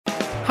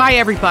Hi,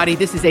 everybody.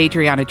 This is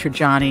Adriana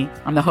Trajani.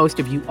 I'm the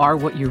host of You Are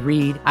What You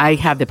Read. I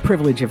have the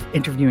privilege of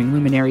interviewing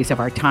luminaries of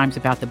our times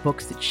about the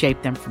books that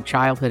shaped them from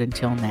childhood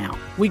until now.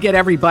 We get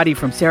everybody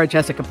from Sarah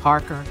Jessica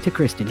Parker to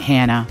Kristen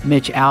Hanna,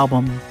 Mitch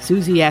Albom,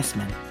 Susie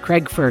Essman,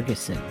 Craig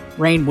Ferguson,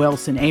 Rainn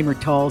Wilson, Amor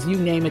Tolls, you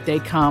name it, they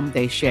come,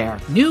 they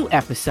share. New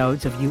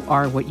episodes of You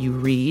Are What You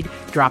Read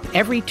drop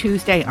every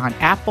Tuesday on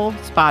Apple,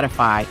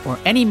 Spotify, or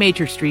any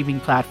major streaming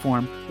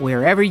platform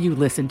wherever you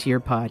listen to your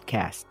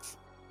podcasts.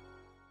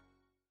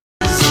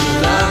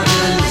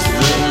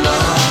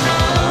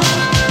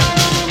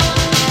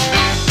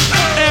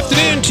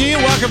 Afternoon to you.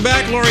 Welcome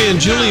back, Lori and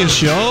Julia's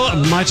show.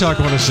 My Talk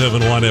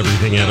 107.1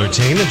 Everything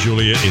Entertainment.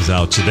 Julia is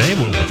out today.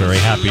 We're very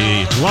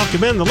happy to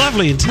welcome in the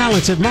lovely and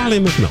talented Marley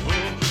McMillan.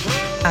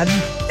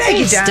 Thank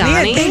you,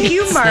 Donnie. Thank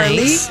you, Marley.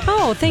 Thanks.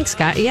 Oh, thanks,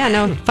 Scott. Yeah,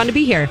 no, fun to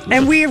be here.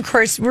 And we, of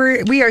course,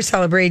 we are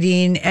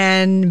celebrating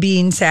and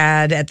being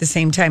sad at the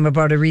same time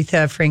about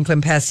Aretha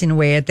Franklin passing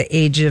away at the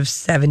age of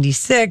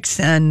 76,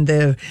 and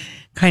the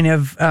kind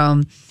of,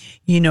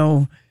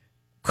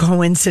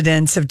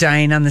 coincidence of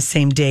dying on the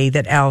same day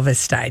that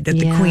Elvis died, that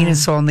the Queen of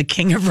Soul and the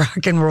King of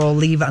Rock and Roll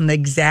leave on the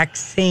exact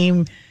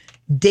same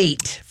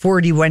date,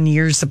 41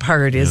 years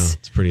apart. It's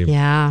pretty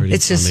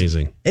it's just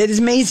amazing. It is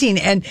amazing.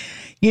 And,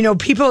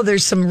 people,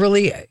 there's some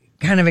really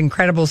kind of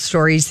incredible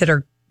stories that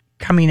are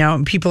coming out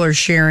and people are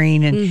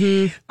sharing.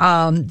 And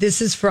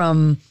this is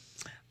from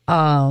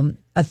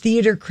a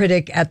theater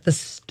critic at the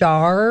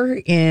Star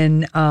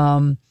in,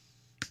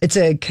 it's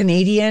a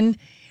Canadian.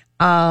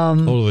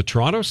 The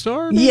Toronto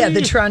Star? Maybe? Yeah,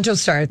 the Toronto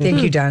Star.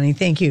 Thank you, Donnie.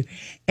 Thank you.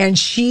 And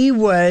she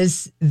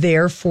was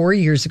there 4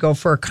 years ago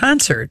for a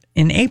concert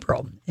in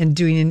April and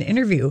doing an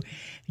interview.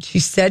 She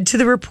said to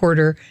the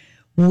reporter,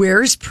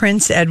 "Where's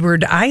Prince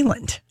Edward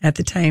Island?" At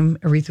the time,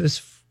 Aretha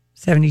was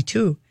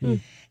 72.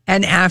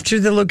 And after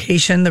the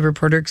location, the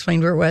reporter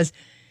explained where it was.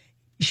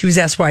 She was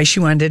asked why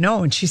she wanted to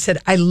know. And she said,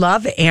 "I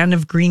love Anne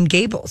of Green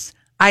Gables.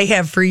 I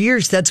have for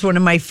years. That's one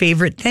of my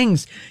favorite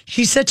things.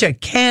 She's such a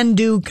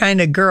can-do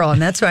kind of girl,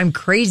 and that's why I'm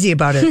crazy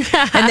about it."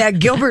 And that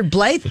Gilbert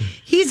Blythe,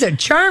 he's a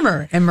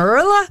charmer. And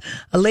Marilla,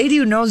 a lady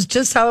who knows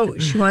just how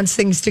she wants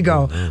things to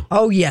go.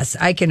 Oh, yes,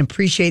 I can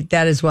appreciate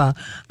that as well.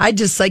 I'd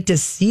just like to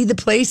see the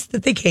place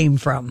that they came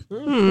from.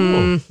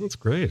 Oh, that's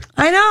great.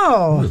 I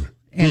know.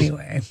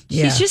 Anyway,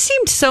 She just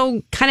seemed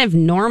so kind of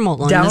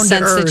normal in the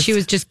sense that she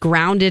was just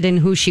grounded in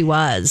who she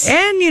was.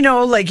 And,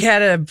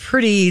 had a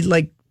pretty,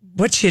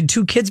 she had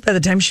 2 kids by the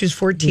time she was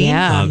 14?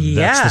 Yeah.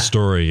 That's the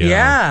story.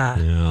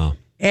 Yeah.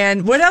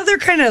 And what other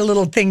kind of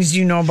little things do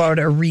you know about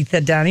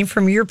Aretha, Donnie,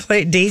 from your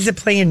days of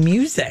playing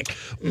music?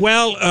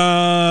 Well,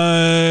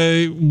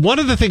 one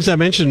of the things I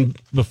mentioned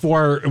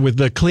before with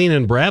the Clean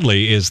and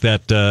Bradley is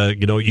that,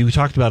 you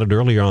talked about it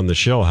earlier on the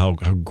show, how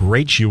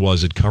great she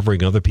was at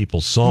covering other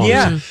people's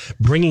songs,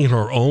 bringing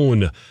her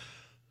own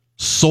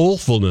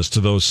soulfulness to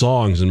those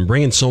songs and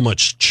bringing so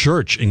much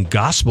church and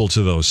gospel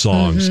to those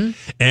songs.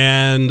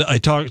 And I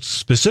talked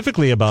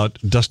specifically about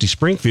Dusty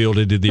Springfield,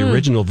 who did the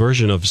original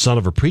version of Son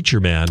of a Preacher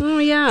Man. Oh,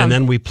 yeah. And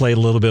then we played a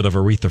little bit of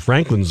Aretha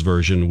Franklin's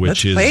version,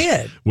 which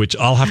which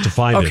I'll have to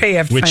find Okay, you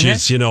have to which find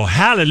is,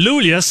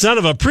 Hallelujah, Son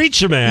of a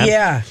Preacher Man.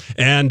 Yeah.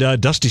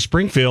 And Dusty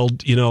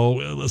Springfield,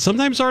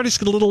 sometimes artists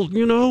get a little,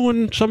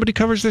 when somebody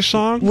covers their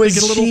song, they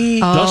get a little.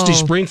 Dusty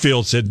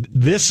Springfield said,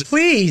 "This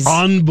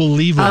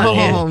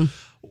unbelievable.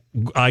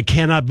 I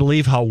cannot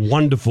believe how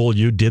wonderful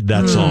you did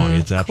that song.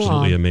 It's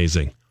absolutely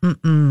amazing."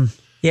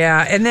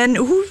 Yeah, and then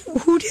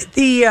who did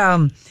the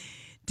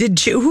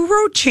who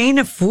wrote Chain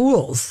of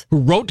Fools? Who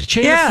wrote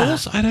Chain of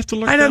Fools? I'd have to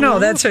look. I don't know.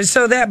 That's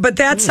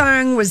that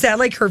song, was that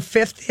like her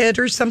 5th hit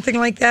or something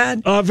like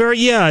that?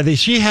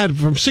 She had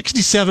from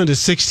 67 to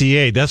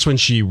 68. That's when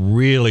she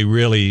really,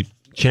 really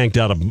cranked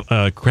out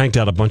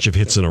a bunch of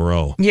hits in a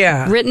row.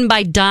 Yeah. Written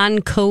by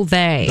Don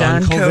Covey.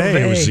 Don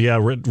Covey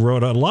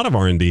wrote a lot of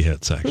R&B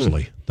hits,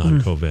 actually.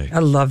 Don Covey. I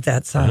love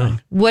that song. Yeah.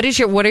 What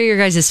are your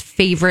guys'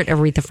 favorite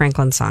Aretha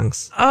Franklin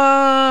songs?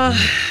 Wow.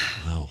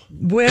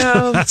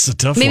 Well, that's a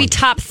tough maybe one.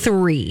 top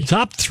 3.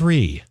 Top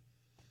 3.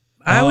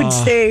 I would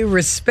say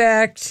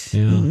Respect,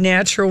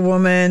 Natural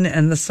Woman,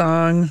 and the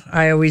song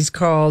I always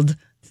called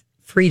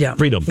Freedom.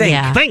 Think.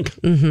 Yeah. Think.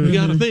 You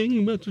got to think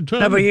about what you're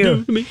trying How about to you?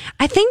 do to me.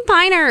 I think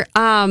mine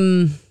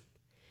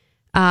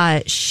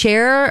are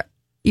Share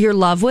Your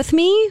Love With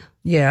Me.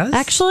 Yes.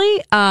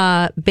 Actually,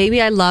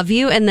 Baby I Love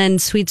You, and then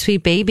Sweet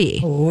Sweet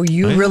Baby. Oh,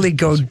 you really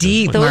go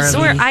deep, Those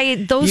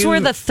Marley. were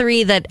the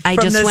 3 that I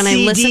From just, the when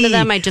CD. I listen to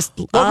them, I just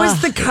What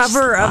was the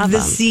cover of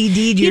the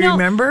CD? Do you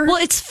remember? Well,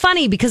 it's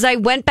funny because I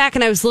went back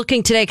and I was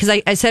looking today because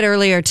I said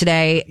earlier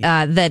today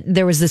that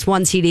there was this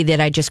one CD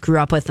that I just grew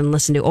up with and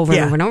listened to over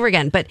and over and over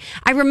again. But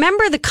I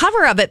remember the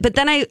cover of it, but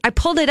then I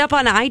pulled it up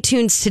on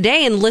iTunes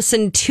today and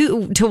listened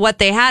to what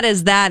they had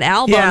as that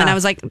album, and I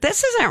was like,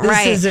 this isn't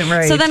right. This isn't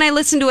right. So then I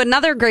listened to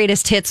another great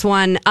greatest hits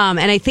one, and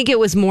I think it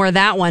was more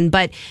that one.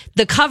 But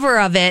the cover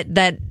of it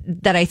that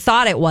I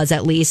thought it was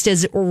at least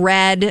is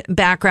red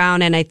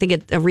background, and I think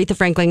it Aretha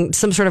Franklin,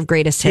 some sort of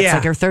greatest hits,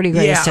 like her 30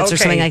 greatest hits or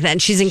something like that.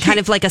 And she's in kind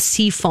of like a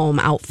seafoam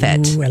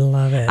outfit. Ooh, I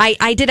love it.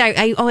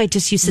 I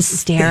just used to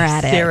stare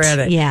at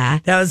it. Yeah,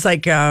 that was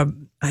like I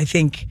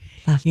think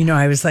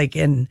I was like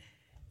in.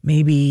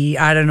 Maybe,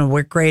 I don't know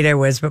what grade I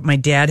was, but my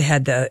dad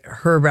had the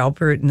Herb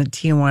Alpert and the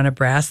Tijuana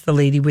Brass, the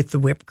lady with the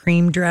whipped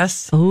cream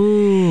dress.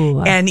 Ooh.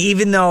 And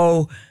even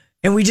though,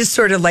 and we just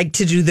sort of liked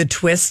to do the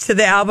twist to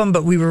the album,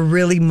 but we were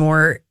really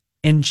more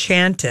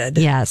enchanted.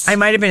 Yes. I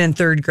might have been in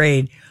third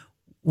grade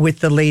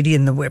with the lady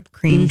in the whipped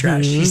cream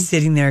dress. She's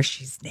sitting there,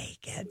 she's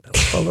naked, but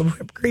full of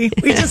whipped cream.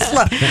 We just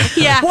love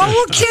Yeah. What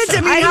will kids,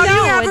 how do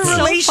you have it's a so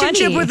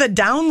relationship funny. with a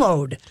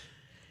download?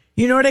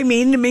 You know what I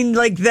mean? I mean,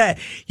 like that.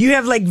 You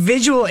have like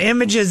visual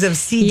images of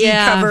CD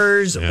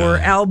covers or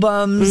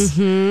albums.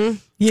 You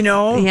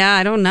know? Yeah,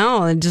 I don't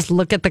know. And just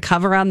look at the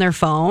cover on their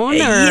phone. Or?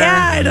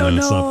 Yeah, I don't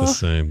know. It's not the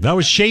same. That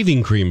was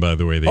shaving cream, by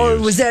the way. They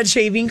used. Was that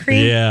shaving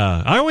cream?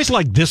 Yeah, I always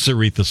liked this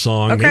Aretha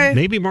song. Okay.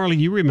 Maybe Marley,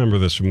 you remember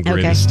this from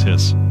Greatest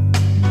Hits.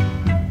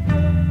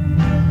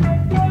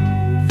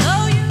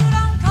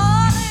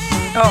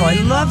 Oh, I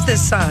love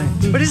this song.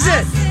 What is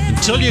it?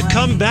 Until you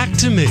come back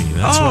to me.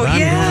 That's what I'm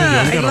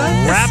yeah, going to do. I'm I going love to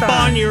this rap song.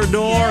 on your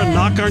door and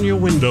knock on your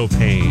window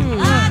pane.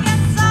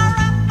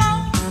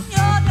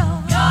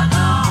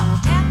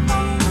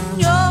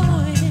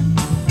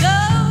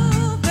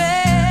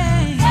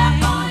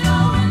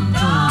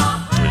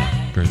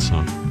 Great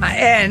song.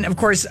 And of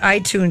course,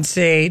 iTunes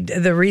say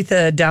the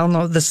Aretha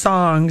download the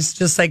songs,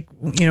 just like,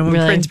 when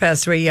Really? Prince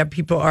passed away,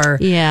 people are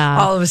Yeah.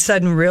 all of a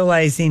sudden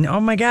realizing, oh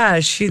my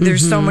gosh,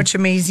 there's so much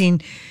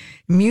amazing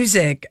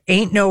music.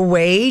 Ain't No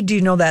Way. Do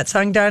you know that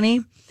song,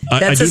 Donnie? I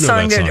That's do a know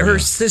song that that song, her yeah.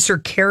 sister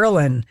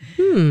Carolyn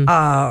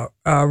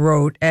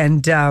wrote.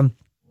 And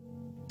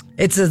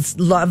it's a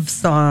love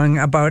song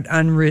about,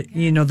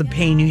 the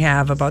pain you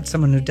have about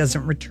someone who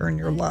doesn't return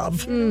your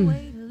love.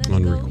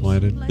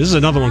 Unrequited. This is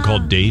another one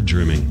called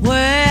Daydreaming. Well,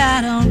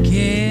 I don't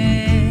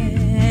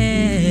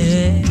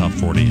care. Top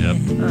 40 hit.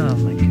 Oh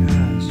my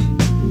gosh.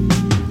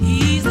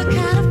 He's the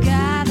kind of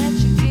guy that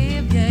you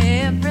give you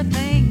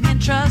everything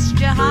and trust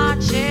your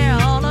heart, share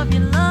all of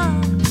your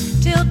love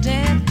till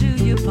death do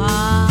you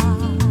part.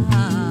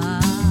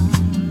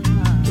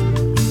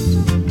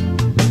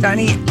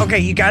 Donnie, okay,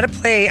 you got to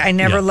play I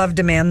Never Loved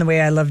a Man the Way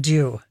I Loved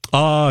You.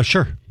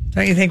 Sure.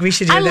 Don't you think we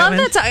should do I that love one?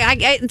 that song.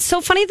 It's so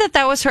funny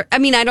that was her. I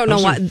mean, I don't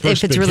know That was her if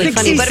first it's big really hit.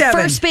 funny, but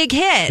 67. first big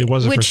hit. It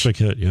was a which first big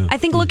hit, yeah. I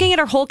think looking at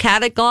her whole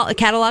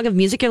catalog of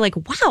music, you're like,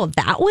 wow,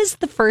 that was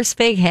the first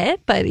big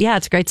hit. But yeah,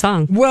 it's a great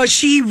song. Well,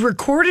 she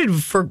recorded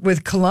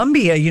with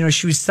Columbia.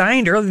 She was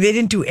signed early. They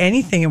didn't do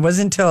anything. It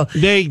wasn't until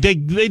They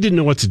didn't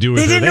know what to do with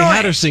They her. didn't They know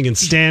had it. her singing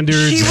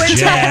standards, she went to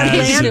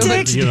jazz,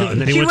 Atlantic.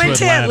 and then She went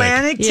to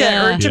Atlantic to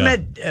Yeah.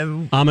 Ultimate.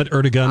 Ahmet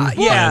Erdogan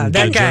and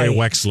that guy. Jerry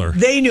Wexler.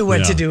 They knew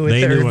what to do with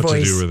they their knew what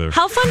voice. to do with her.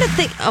 How fun to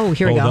think. Oh,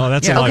 here we go. No,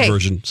 that's a live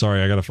version.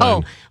 Sorry, I got to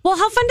find. Oh, well,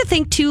 how fun to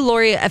think too,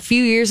 Lori, a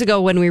few years ago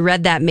when we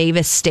read that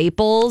Mavis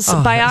Staples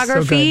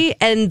biography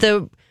and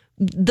the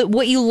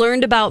what you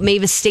learned about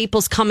Mavis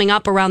Staples coming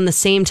up around the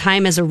same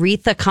time as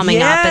Aretha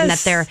coming up, and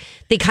that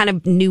they kind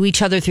of knew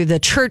each other through the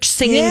church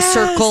singing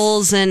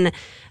circles, and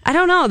I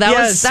don't know, that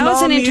was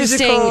an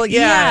interesting musical,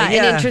 an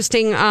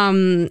interesting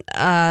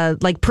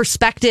like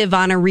perspective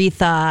on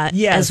Aretha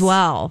as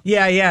well.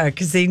 Yeah,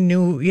 because they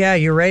knew. Yeah,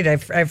 you're right. I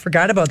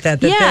forgot about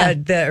that.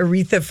 That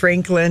Aretha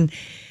Franklin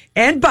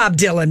and Bob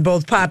Dylan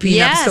both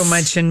popping up so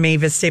much in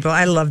Mavis Staples.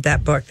 I love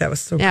that book. That was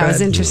so good. Yeah, it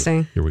was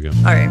interesting. Here we go.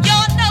 All right. You're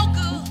no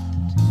good,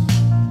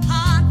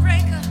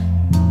 heartbreaker.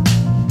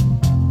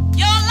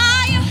 You're a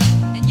liar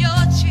and you're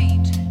a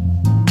cheat.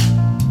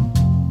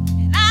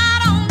 And I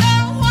don't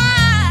know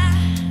why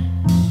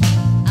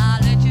I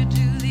let you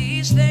do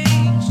these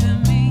things to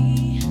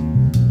me.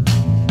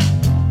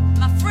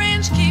 My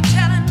friends keep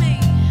telling me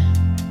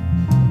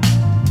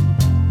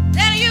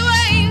that you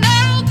ain't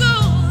no good.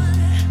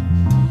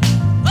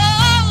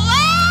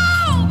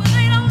 Oh, but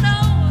they don't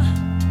know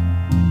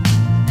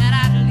that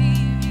I'd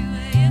leave you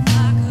if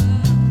I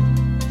could.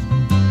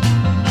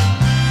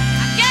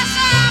 I guess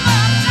I'm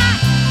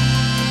uptight,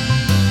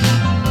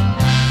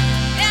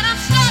 and I'm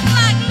stuck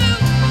like glue.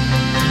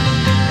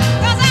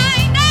 'Cause I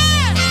ain't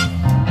never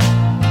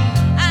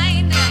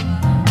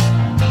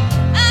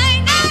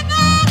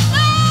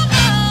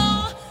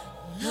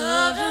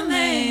loved a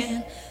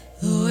man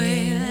the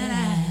way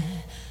that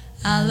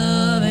I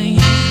love you.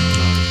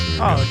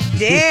 Oh,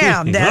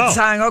 damn, that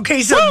song.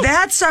 Okay, so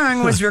that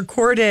song was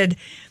recorded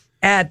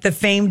at the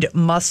famed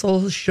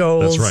Muscle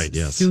Shoals That's right,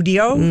 yes.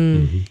 studio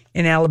in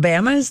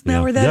Alabama. Isn't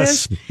that where that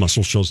is? Yes,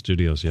 Muscle Shoals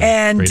Studios. Yeah,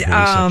 And Great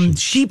horn section.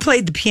 she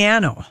played the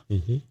piano.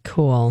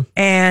 Cool.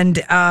 And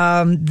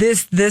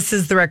this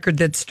is the record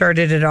that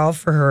started it all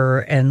for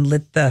her and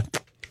lit the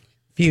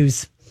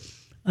fuse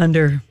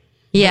under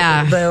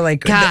Yeah.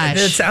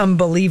 It's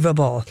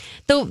unbelievable.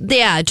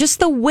 Just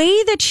the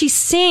way that she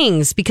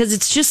sings, because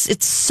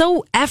it's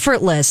so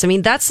effortless. I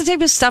mean, that's the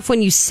type of stuff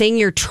when you sing,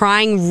 you're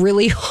trying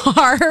really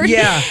hard.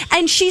 Yeah.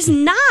 And she's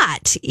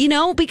not,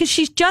 because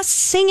she's just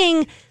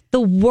singing the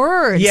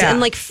words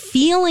and like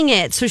feeling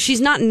it. So she's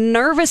not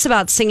nervous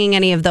about singing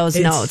any of those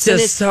notes.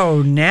 It's just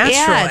so natural.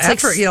 Yeah, it's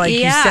effort,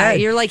 you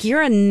said.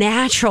 You're a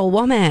natural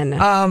woman.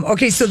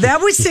 Okay, so that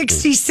was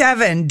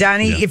 67.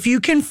 Donnie, if you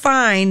can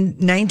find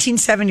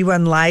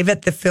 1971 live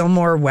at the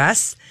Fillmore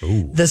West,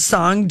 the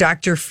song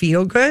Dr.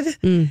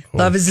 Feelgood,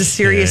 Love is a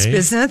Serious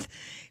Business.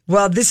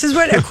 Well, this is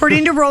what,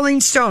 according to Rolling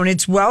Stone,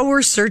 it's well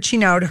worth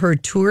searching out her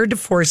tour de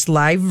force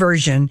live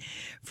version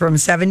from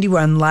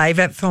 71 live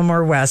at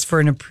Fillmore West for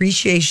an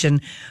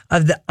appreciation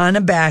of the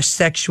unabashed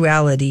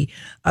sexuality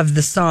of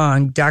the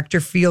song Dr.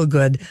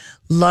 Feelgood,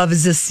 Love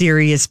is a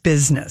Serious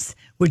Business,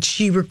 which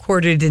she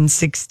recorded in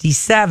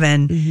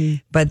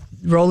 67. But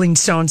Rolling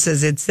Stone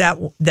says it's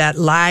that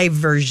live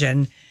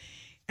version.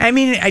 I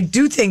mean, I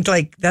do think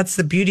that's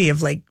the beauty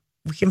of we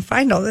can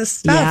find all this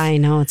stuff. Yeah, I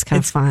know. It's kind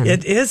of fun.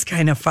 It is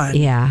kind of fun.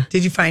 Yeah.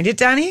 Did you find it,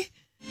 Donnie?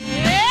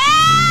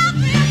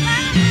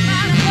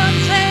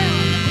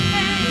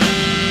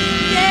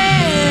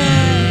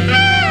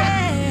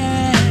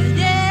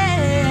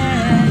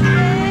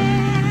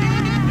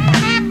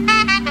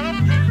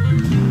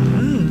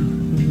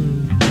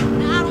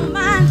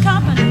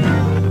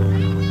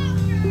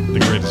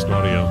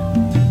 Audio.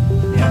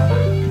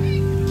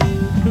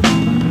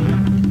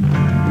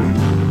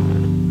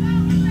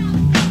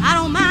 I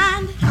don't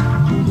mind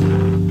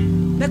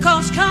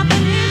because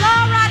company's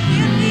all right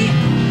with me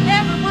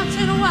every once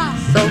in a while.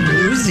 So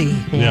bluesy.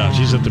 Yeah,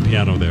 she's at the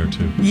piano there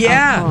too.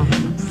 Yeah.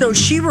 So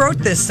she wrote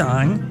this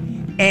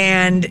song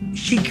and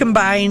she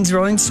combines,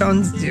 Rolling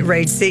Stones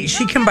writes,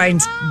 she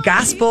combines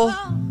gospel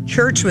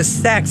church with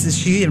sex, as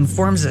she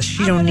informs us.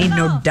 She don't need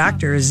no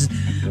doctors.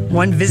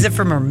 One visit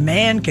from her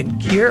man can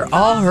cure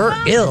all her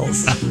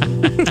ills.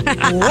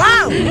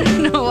 Wow.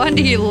 No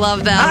wonder you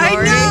love that,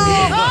 Lori.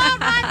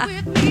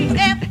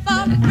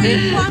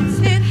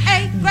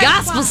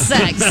 Gospel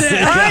sex.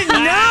 I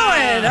know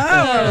it.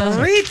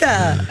 Oh,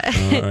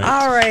 Rita.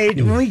 All right.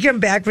 When we come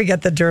back, we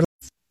got the dirt.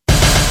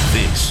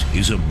 This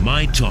is a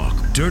My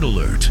Talk Dirt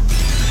Alert.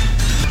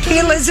 Hey,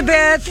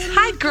 Elizabeth.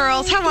 Hi,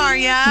 girls. How are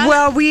ya?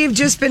 Well, we've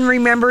just been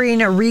remembering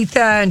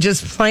Aretha and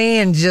just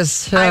playing.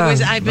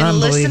 I've been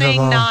listening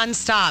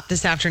nonstop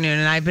this afternoon,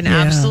 and I've been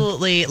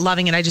absolutely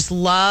loving it. I just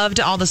loved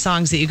all the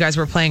songs that you guys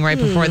were playing right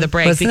before the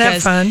break. Wasn't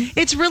that fun?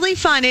 It's really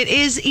fun. It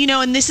is,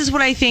 and this is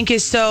what I think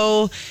is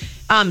so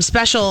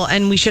special,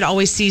 and we should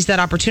always seize that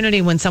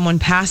opportunity when someone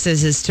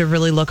passes, is to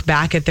really look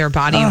back at their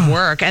body of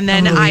work. And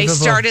then I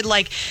started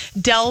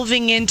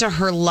delving into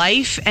her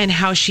life and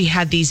how she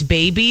had these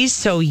babies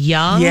so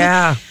young.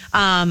 Yeah.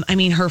 I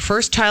mean, her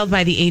first child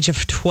by the age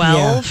of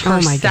 12,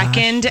 her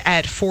second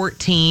at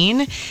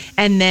 14,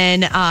 and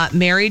then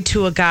married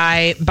to a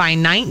guy by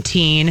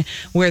 19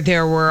 where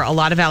there were a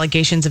lot of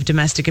allegations of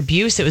domestic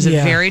abuse. It was a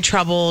very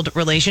troubled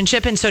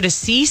relationship. And so to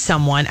see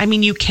someone, I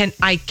mean,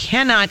 I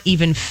cannot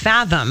even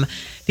fathom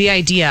the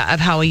idea of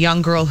how a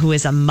young girl who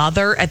is a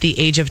mother at the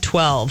age of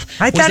 12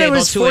 I thought was it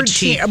was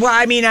 14. Well,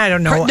 I mean, I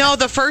don't know. No,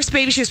 the first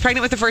baby, she was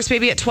pregnant with the first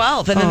baby at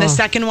 12, and then the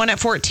second one at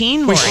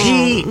 14. Was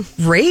she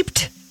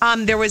raped?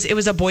 It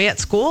was a boy at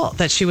school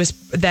that she oh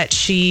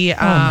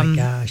my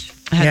gosh.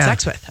 had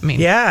sex with. I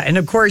mean, and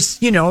of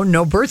course,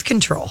 no birth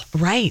control.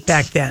 Right.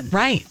 Back then.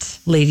 Right.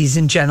 Ladies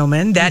and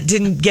gentlemen, that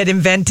didn't get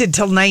invented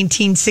till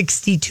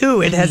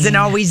 1962. It hasn't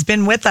always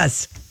been with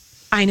us.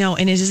 I know,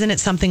 and isn't it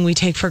something we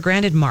take for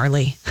granted,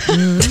 Marley? So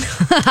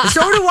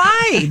do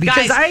I,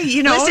 because Guys,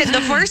 listen,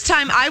 the first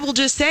time, I will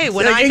just say,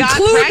 when I got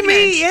include pregnant,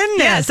 me in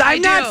this. Yes,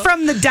 I'm not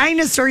from the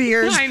dinosaur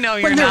years. I know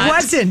you're when not. there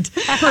wasn't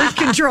birth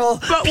control.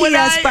 But when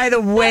P.S. By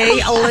the way,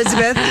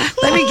 Elizabeth,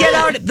 let me get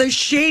out the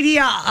shady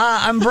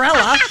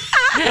umbrella.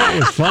 That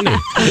was funny.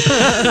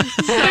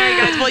 Sorry,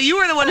 guys. Well, you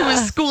were the one who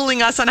was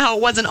schooling us on how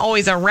it wasn't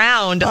always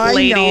around,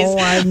 ladies.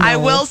 I know. I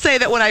will say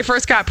that when I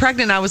first got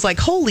pregnant, I was like,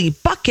 holy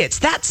buckets,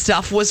 that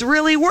stuff was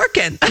really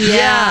working.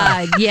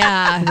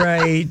 Yeah.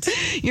 Right.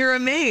 You're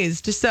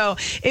amazed. So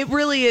it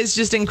really is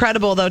just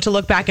incredible, though, to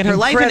look back at her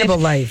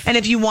life. And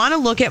if you want to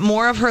look at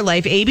more of her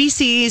life,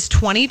 ABC's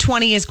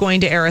 2020 is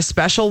going to air a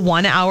special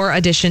 1-hour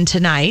edition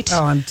tonight.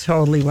 Oh, I'm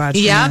totally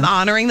watching. Yeah, that.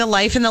 honoring the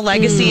life and the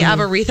legacy of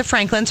Aretha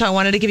Franklin. So I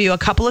wanted to give you a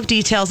couple of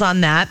details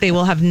on that. They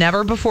will have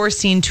never before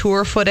seen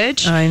tour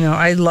footage. I know.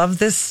 I love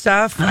this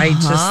stuff. I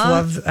just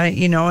love,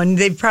 and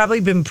they've probably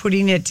been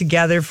putting it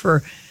together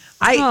for.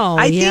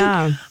 I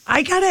think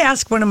I got to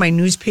ask one of my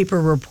newspaper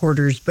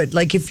reporters, but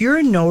if you're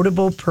a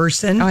notable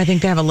person. Oh, I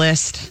think they have a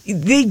list.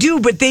 They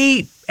do, but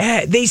they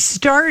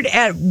start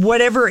at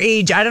whatever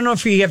age. I don't know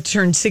if you have to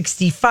turn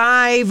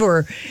 65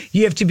 or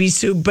you have to be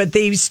but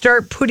they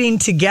start putting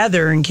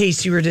together in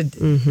case you were to,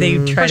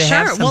 they try to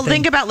have something. Well,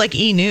 think about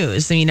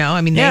E-News, they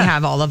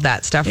have all of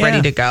that stuff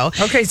ready to go.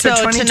 Okay, so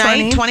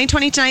 2020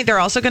 tonight, they're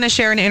also going to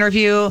share an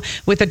interview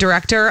with the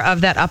director of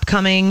that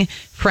upcoming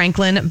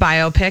Franklin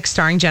biopic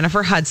starring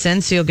Jennifer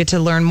Hudson. So you'll get to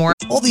learn more.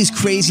 All these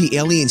crazy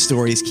alien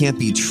stories can't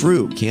be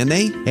true, can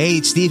they? Hey,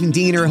 it's Stephen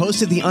Diener,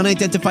 host of the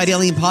Unidentified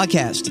Alien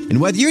Podcast. And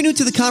whether you're new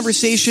to the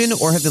conversation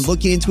or have been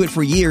looking into it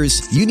for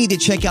years, you need to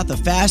check out the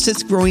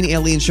fastest growing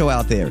alien show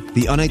out there,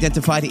 the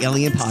Unidentified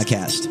Alien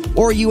Podcast,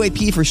 or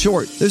UAP for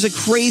short. There's a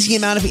crazy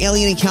amount of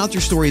alien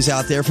encounter stories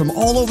out there from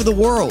all over the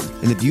world.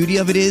 And the beauty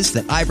of it is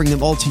that I bring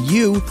them all to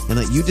you and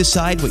let you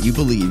decide what you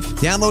believe.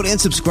 Download and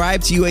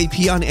subscribe to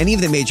UAP on any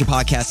of the major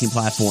podcasting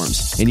platforms.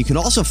 And you can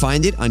also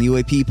find it on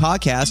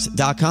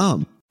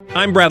UAPpodcast.com.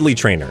 I'm Bradley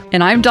Trainer.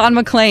 And I'm Don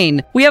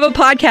McClain. We have a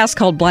podcast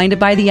called Blinded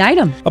by the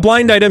Item. A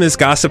blind item is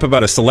gossip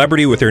about a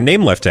celebrity with their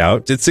name left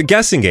out. It's a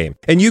guessing game,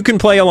 and you can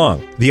play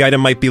along. The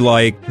item might be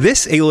like,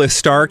 this A-list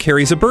star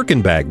carries a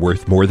Birkin bag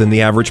worth more than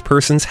the average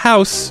person's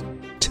house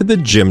to the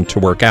gym to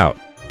work out.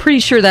 Pretty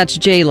sure that's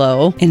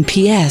J-Lo. And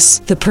P.S.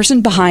 the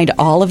person behind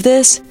all of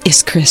this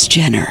is Kris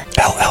Jenner,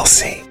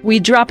 LLC. We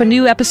drop a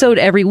new episode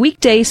every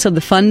weekday so the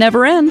fun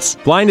never ends.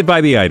 Blinded by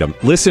the Item.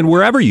 Listen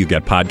wherever you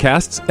get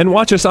podcasts and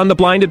watch us on the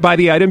Blinded by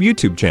the Item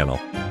YouTube channel.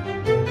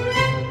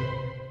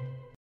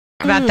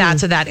 About that.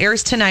 So that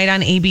airs tonight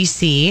on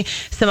ABC.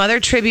 Some other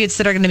tributes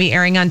that are going to be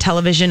airing on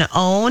television.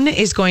 OWN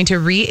is going to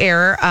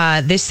re-air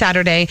this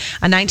Saturday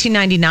a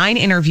 1999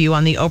 interview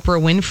on the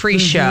Oprah Winfrey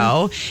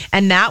Show.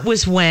 And that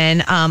was when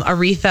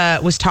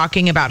Aretha was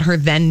talking about her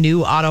then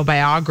new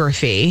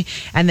autobiography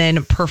and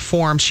then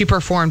she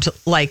performed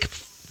like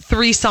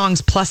 3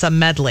 songs plus a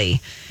medley.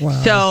 Wow.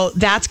 So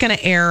that's going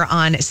to air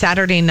on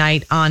Saturday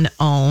night on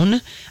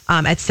OWN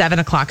at 7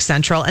 o'clock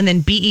Central. And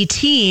then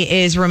BET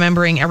is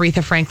remembering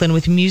Aretha Franklin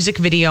with music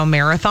video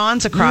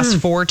marathons across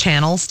 4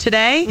 channels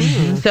today.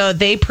 So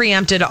they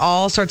preempted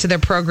all sorts of their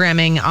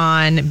programming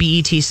on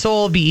BET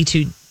Soul, BET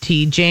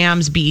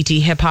Jams, BET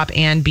Hip Hop,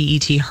 and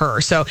BET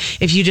Her. So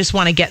if you just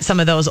want to get some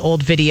of those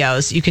old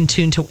videos, you can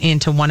tune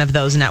into one of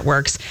those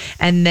networks.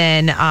 And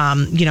then,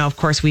 of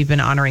course, we've been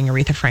honoring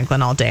Aretha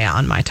Franklin all day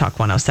on My Talk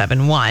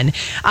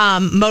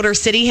 107.1. Motor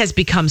City has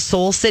become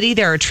Soul City.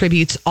 There are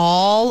tributes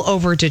all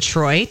over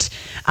Detroit.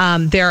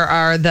 There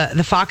are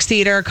the Fox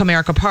Theater,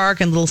 Comerica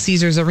Park, and Little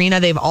Caesars Arena.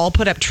 They've all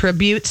put up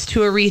tributes to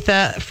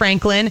Aretha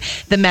Franklin.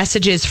 The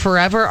message is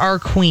Forever Our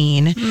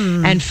Queen.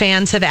 And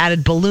fans have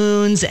added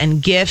balloons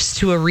and gifts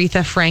to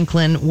Aretha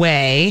Franklin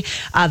Way.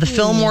 The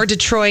Fillmore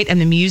Detroit and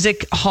the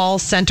Music Hall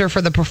Center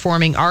for the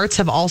Performing Arts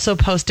have also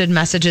posted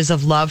messages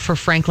of love for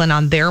Franklin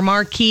on their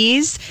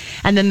marquees.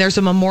 And then there's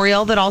a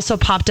memorial that also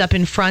popped up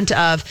in front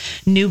of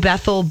New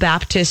Bethel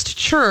Baptist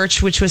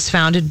Church, which was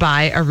founded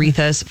by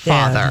Aretha's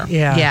father.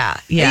 Yeah.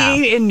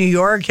 In New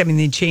York,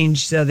 they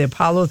changed the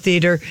Apollo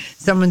Theater.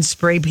 Someone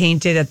spray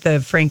painted at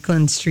the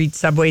Franklin Street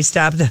subway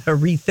stop the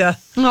Aretha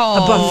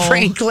above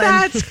Franklin.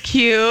 That's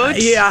cute.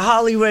 Yeah,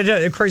 Hollywood.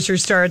 Of course, your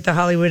star at the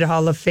Hollywood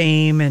Hall of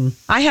Fame. And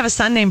I have a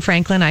son named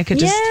Franklin. I could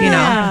just,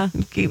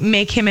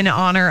 make him in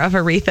honor of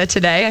Aretha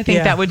today. I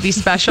think that would be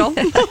special.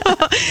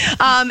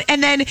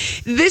 And then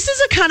this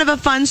is a kind of a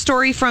fun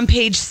story from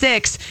Page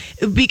 6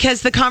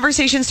 because the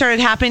conversation started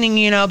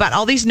happening, about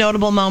all these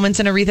notable moments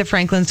in Aretha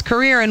Franklin's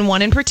career. And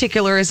one in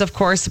particular is, of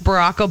course,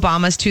 Barack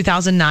Obama's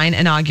 2009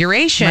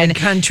 inauguration. My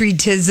country,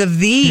 'tis of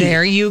thee.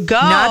 There you go.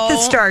 Not the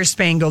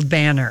Star-Spangled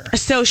Banner.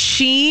 So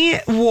she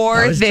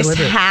wore this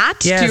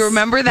hat. Yes. Do you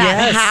remember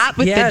that hat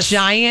with the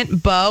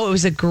giant bow? It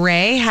was a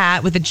gray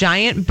hat with a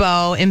giant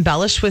bow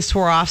embellished with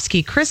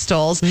Swarovski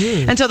crystals.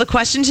 And so the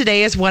question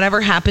today is,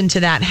 whatever happened to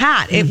that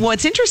hat?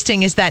 What's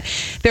interesting is that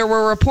there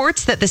were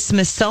reports that the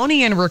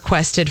Smithsonian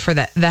requested for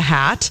the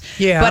hat.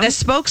 But a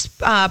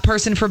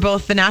spokesperson for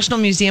both the National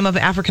Museum of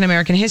African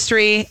American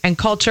History and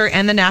Culture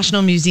and the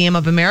National Museum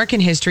of American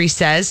History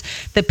says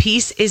the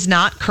piece is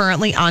not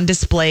currently on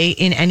display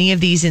in any of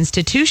these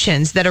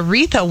institutions, that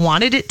Aretha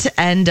wanted it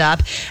to end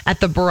up at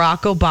the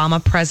Barack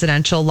Obama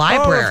Presidential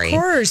Library. Oh,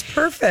 of course.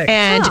 Perfect.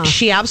 And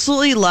she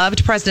absolutely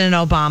loved President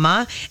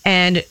Obama,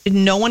 and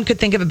no one could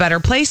think of a better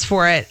place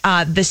for it.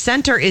 The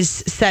center is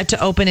set to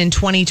open in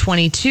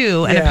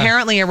 2022, and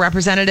apparently a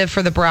representative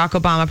for the Barack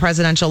Obama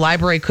Presidential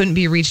Library couldn't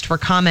be reached for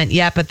comment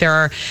yet, but there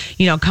are,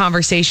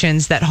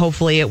 conversations that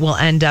hopefully it will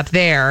end up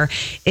there.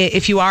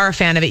 If you are a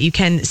fan of it, you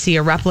can see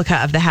a replica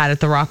of the hat at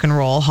the Rock and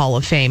Roll Hall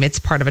of Fame. It's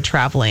part of a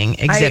traveling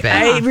exhibit.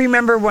 I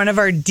remember one of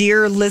our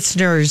dear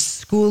listeners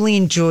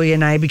schooling Julie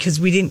and I, because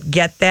we didn't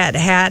get that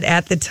hat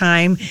at the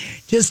time,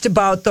 just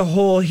about the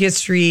whole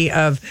history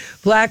of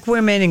Black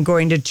women and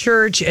going to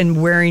church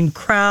and wearing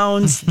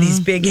crowns, these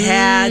big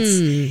hats,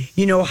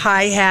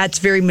 high hats,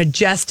 very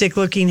majestic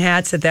looking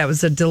hats, that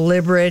was a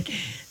deliberate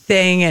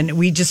thing. And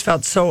we just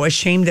felt so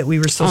ashamed that we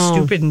were so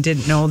stupid and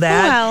didn't know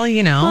that. Well,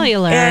 you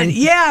learn.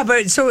 And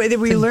but so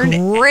we learned.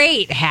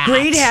 Great hat.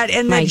 Great hat.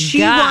 And then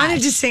she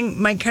wanted to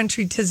sing My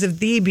Country 'Tis of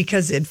Thee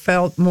because it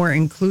felt more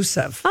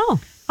inclusive. Oh.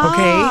 Okay.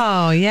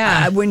 Oh,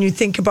 yeah. When you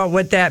think about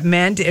what that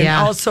meant, and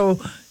also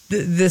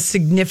the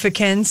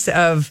significance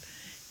of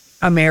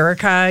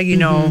America,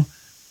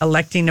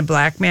 electing a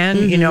Black man,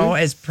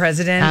 as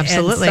president.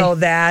 Absolutely. And so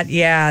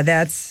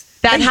that's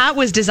That hat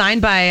was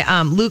designed by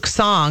Luke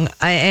Song.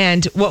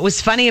 And what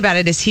was funny about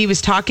it is he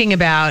was talking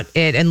about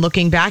it and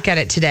looking back at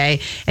it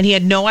today, and he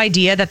had no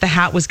idea that the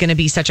hat was going to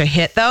be such a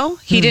hit, though.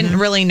 He didn't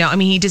really know. I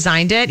mean, he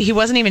designed it. He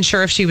wasn't even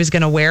sure if she was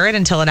going to wear it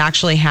until it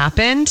actually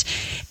happened.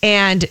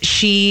 And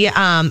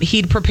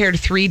he'd prepared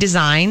 3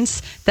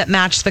 designs that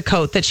matched the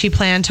coat that she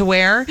planned to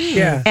wear.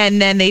 Yeah.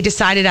 And then they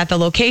decided at the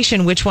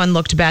location which one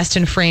looked best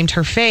and framed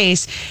her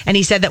face. And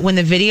he said that when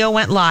the video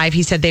went live,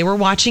 he said they were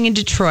watching in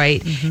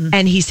Detroit,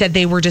 and he said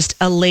they were just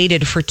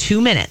elated for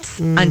 2 minutes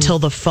until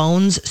the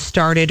phones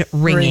started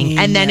ringing.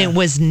 And then it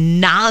was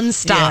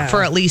nonstop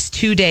for at least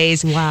 2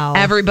 days. Wow.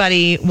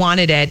 Everybody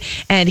wanted it.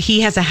 And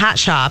he has a hat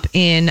shop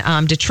in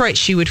Detroit.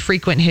 She would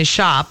frequent his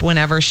shop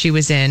whenever she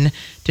was in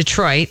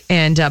Detroit.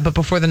 And but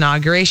before the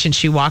inauguration,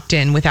 she walked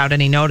in without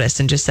any notice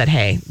and just said,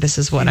 hey, this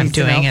is what I'm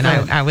doing, and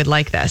I would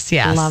like this.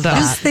 Yeah. Love that.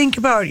 Just think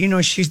about,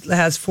 she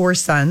has 4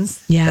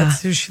 sons. Yeah.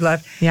 That's who she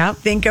left. Yeah.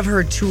 Think of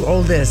her 2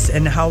 oldest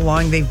and how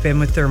long they've been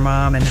with their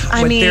mom and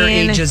what their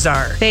ages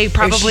are. They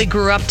probably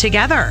grew up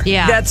together.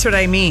 Yeah. That's what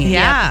I mean.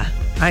 Yeah.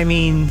 I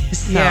mean,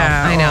 So,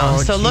 I know.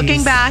 Oh, so geez.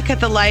 looking back at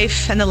the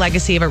life and the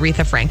legacy of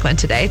Aretha Franklin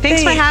today.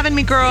 Thanks for having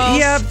me, girls.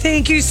 Yep,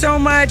 thank you so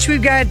much.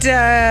 We've got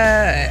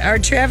our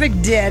traffic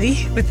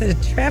daddy with the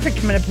traffic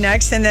coming up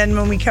next. And then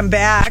when we come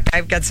back,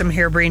 I've got some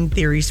harebrained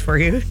theories for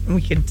you.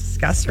 We can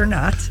discuss or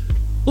not.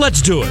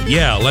 Let's do it.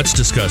 Yeah, let's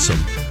discuss them.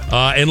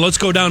 And let's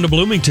go down to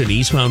Bloomington,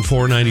 eastbound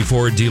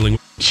 494, dealing.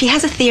 She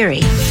has a theory.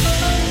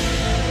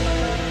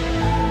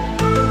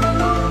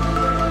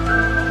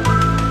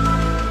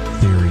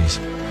 Theories.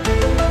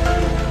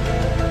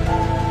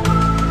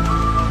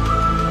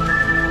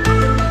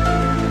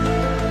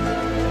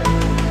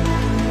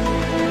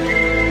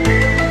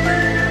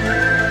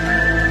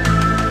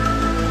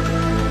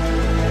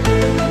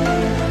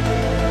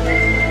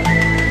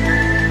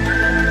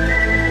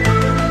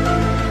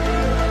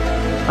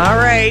 All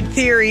right,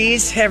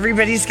 theories.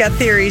 Everybody's got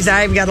theories.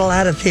 I've got a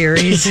lot of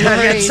theories.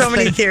 I've got so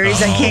many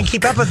theories. I can't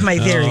keep up with my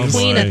theories.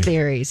 Queen of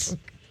theories.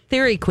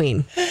 Theory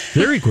queen.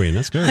 Dairy Queen,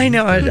 that's good. I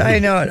know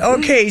it.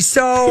 Okay,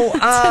 so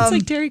Sounds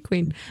like Dairy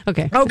Queen.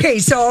 Okay. Okay,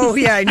 so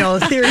yeah, I know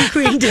Theory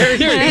Queen, Dairy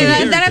Queen.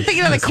 Then I'm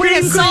thinking of the Queen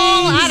of Soul.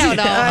 I don't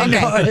know.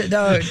 I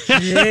know.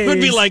 It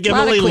would be like A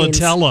lot of Emily queens.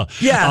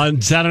 Latella Yeah. on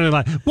Saturday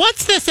Night.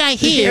 What's this I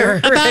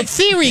hear about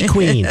Theory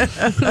Queen?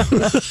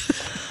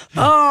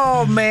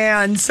 Oh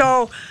man.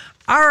 So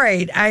all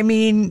right. I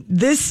mean,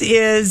 this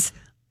is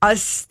a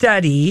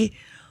study,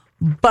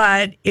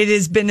 but it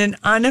has been an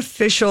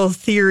unofficial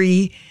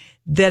theory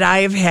that I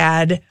have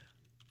had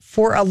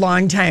for a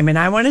long time. And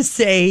I want to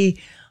say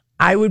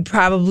I would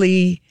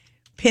probably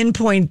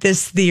pinpoint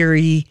this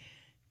theory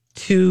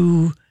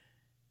to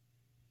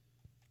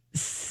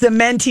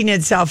cementing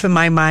itself in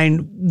my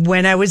mind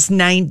when I was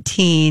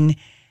 19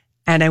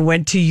 and I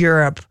went to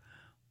Europe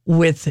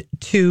with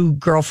 2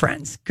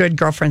 girlfriends, good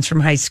girlfriends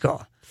from high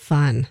school.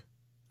 Fun.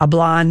 A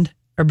blonde,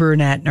 a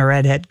brunette, and a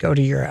redhead go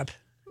to Europe.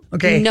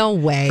 Okay. No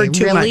way. For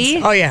 2 Really?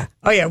 months. Oh,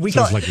 yeah. We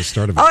Sounds call like the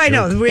start of a Oh, I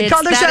joke. know. We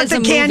called That ourselves is the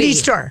a candy movie.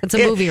 store. It's a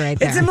movie right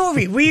there. It's a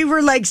movie. We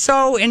were like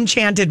so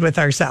enchanted with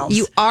ourselves.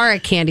 You are a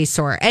candy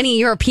store. Any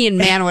European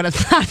man would have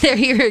thought,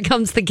 here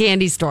comes the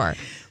candy store.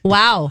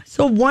 Wow.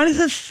 So one of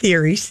the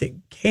theories that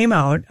came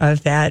out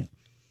of that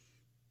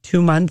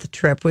 2-month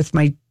trip with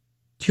my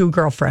 2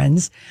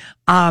 girlfriends,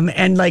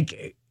 and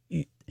like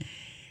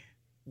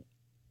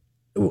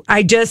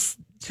I just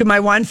to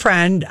my one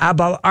friend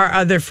about our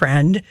other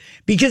friend,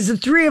 because the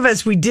 3 of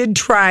us, we did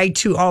try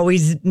to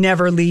always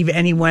never leave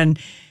anyone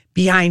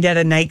behind at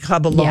a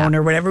nightclub alone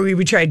or whatever. We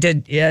would try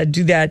to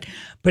do that.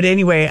 But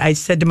anyway, I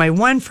said to my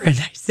one friend,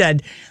 I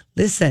said,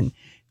 listen,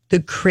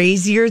 the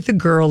crazier the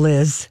girl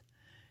is,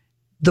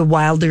 the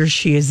wilder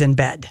she is in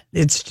bed.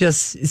 It's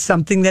just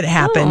something that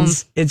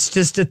happens. It's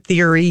just a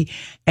theory.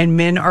 And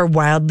men are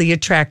wildly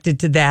attracted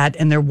to that.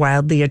 And they're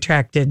wildly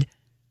attracted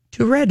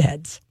to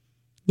redheads.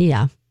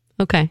 Yeah.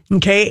 Okay.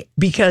 Okay.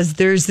 Because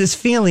there's this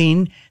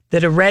feeling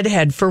that a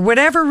redhead, for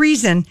whatever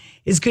reason,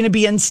 is going to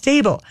be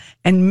unstable.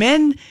 And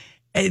men,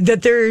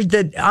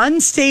 that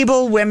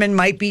unstable women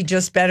might be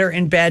just better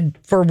in bed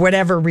for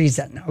whatever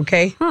reason.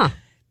 Okay. Huh.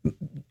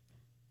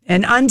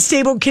 And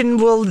unstable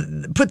we'll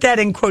put that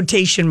in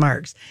quotation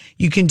marks.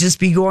 You can just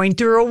be going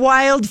through a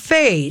wild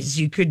phase.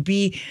 You could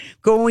be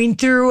going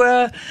through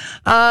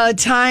a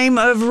time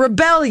of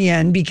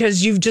rebellion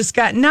because you've just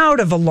gotten out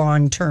of a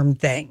long-term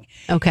thing.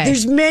 Okay.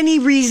 There's many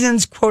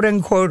reasons, quote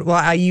unquote, well,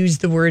 I use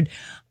the word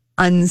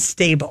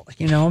unstable,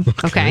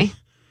 Okay.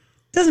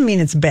 Doesn't mean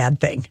it's a bad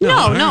thing.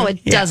 No,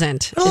 it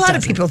doesn't. A lot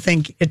of people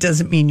think it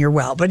doesn't mean you're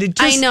well, but it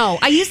just... I know.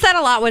 I use that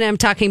a lot when I'm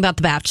talking about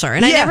The Bachelor,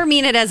 and I never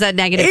mean it as a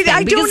negative thing.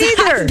 I don't because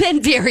either. I've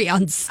been very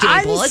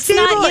unstable. It's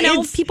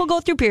not, people go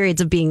through periods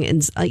of being,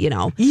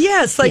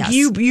 Yes, like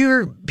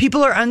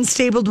people are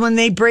unstable when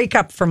they break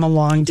up from a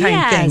long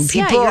time thing.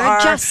 People you're are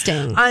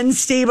adjusting.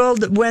 Unstable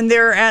when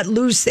they're at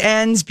loose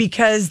ends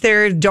because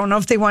they don't know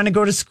if they want to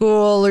go to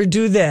school or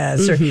do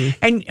this.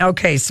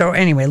 So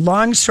anyway,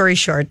 long story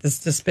short, this is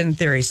the spin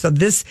theory. So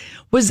this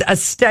was a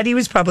study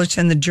was published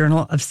in the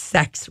Journal of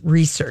Sex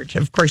Research.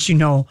 Of course,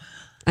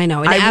 I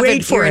know.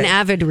 You're an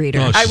avid reader.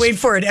 I wait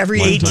for it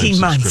every 18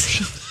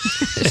 months.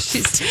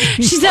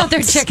 She's out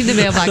there checking the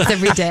mailbox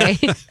every day.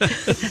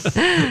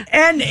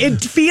 And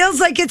it feels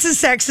like it's a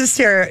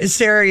sexist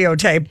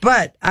stereotype,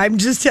 but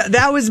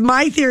that was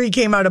my theory,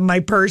 came out of my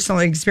personal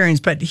experience.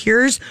 But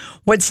here's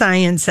what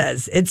science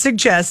says. It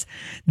suggests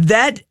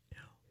that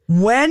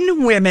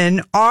when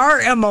women are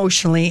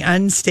emotionally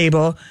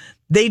unstable,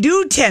 they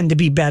do tend to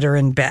be better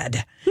in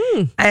bed.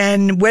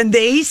 And when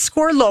they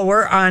score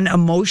lower on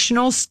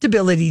emotional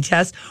stability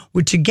tests,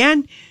 which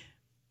again,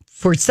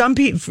 for some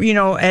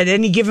people, at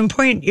any given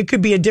point, it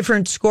could be a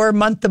different score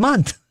month to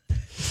month,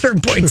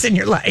 certain points in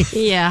your life.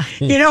 Yeah.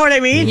 You know what I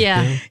mean?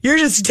 Yeah. You're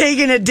just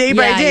taking it day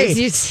by day.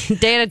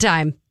 Day at a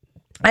time.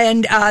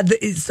 And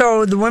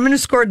so the women who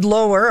scored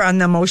lower on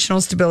the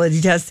emotional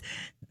stability test,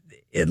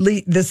 at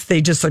least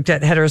they just looked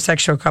at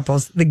heterosexual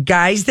couples. The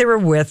guys they were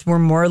with were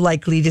more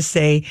likely to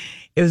say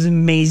it was an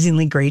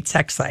amazingly great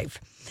sex life.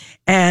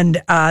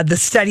 And the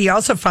study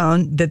also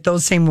found that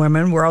those same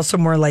women were also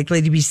more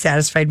likely to be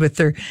satisfied with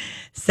their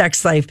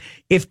sex life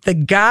if the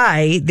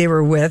guy they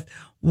were with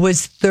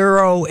was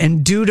thorough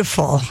and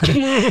dutiful.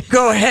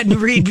 Go ahead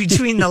and read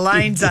between the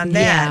lines on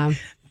that. Yeah.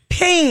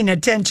 Paying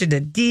attention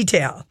to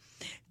detail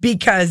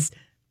because,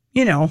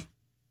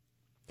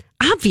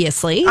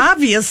 Obviously. Duh. Why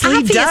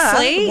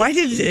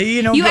did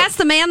you asked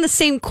the man the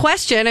same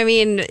question? I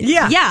mean,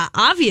 yeah,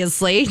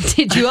 obviously.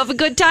 Did you have a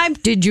good time?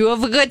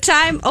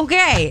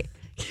 Okay.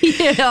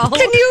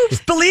 Can you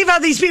believe how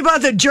these people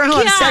at the Journal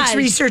of Sex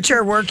Research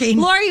are working?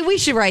 Lori, we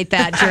should write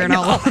that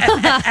journal.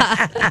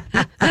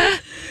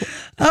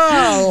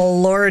 Oh,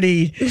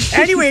 Lordy.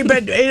 Anyway,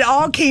 but it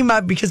all came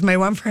up because my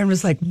one friend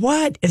was like,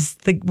 what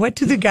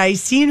do the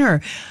guys see in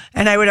her?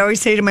 And I would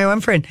always say to my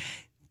one friend,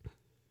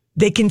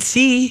 they can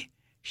see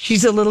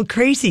she's a little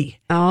crazy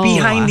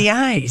behind the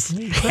eyes.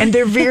 And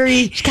they're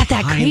she's got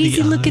that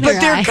crazy look in her eye.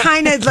 But they're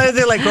kind of,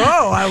 they're like,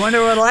 I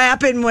wonder what'll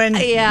happen when,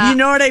 you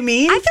know what I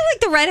mean? I feel like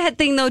the redhead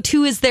thing, though,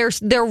 too, is they're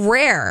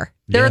rare.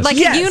 They're like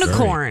a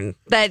unicorn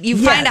that you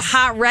find a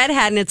hot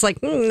redhead and it's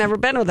like, never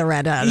been with a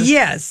redhead.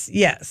 Yes.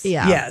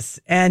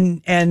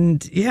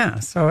 And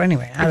so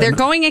anyway. They're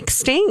going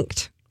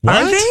extinct. What?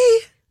 Are they?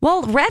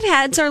 Well,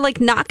 redheads are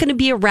like not going to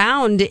be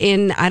around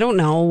in, I don't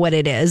know what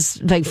it is,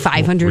 like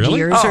 500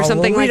 years or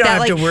something like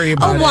that. We don't have to worry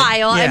about a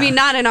while. Yeah. I mean,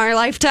 not in our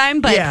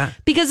lifetime, but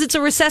because it's a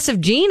recessive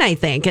gene, I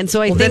think. And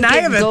so I think then I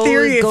have a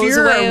theory. If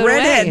you're a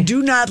redhead,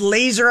 do not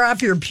laser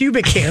off your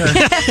pubic hair. you're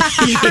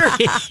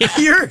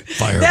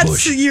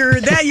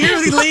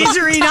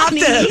lasering off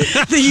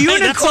the unicorn. Hey,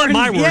 that's not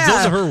my words.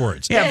 Those are her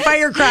words. Yeah,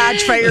 fire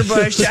crotch, fire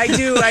bush. I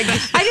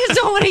just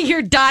don't want to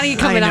hear Donnie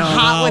coming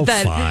hot with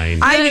that. Fine.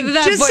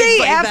 Just say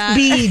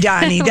FB.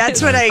 Donnie.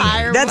 That's what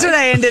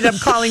I ended up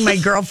calling my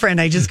girlfriend.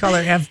 I just call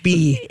her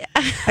FB.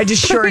 I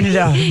just shorten it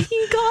up. You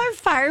call her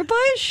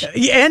Firebush?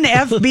 And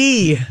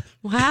FB.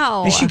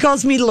 Wow. She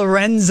calls me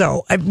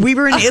Lorenzo. We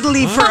were in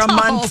Italy for a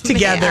month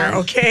together, man.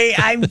 Okay?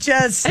 I'm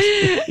just,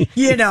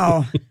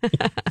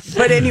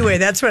 But anyway,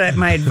 that's what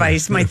my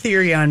advice, my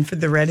theory on for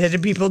the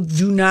redheaded people,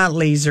 do not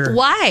laser.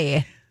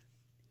 Why?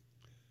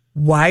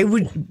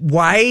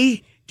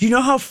 Do you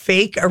know how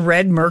fake a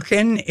red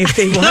merkin, if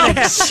they want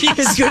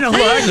is going to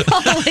look?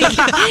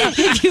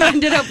 If you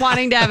ended up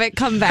wanting to have it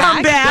come back.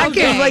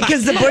 Okay.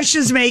 Because the bush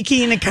is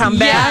making a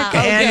comeback.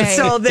 And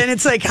so then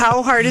it's like,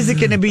 how hard is it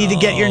going to be to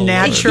get your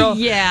natural?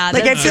 Yeah,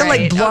 I feel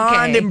like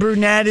blonde and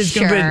brunette is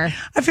going to be.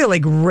 I feel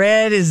like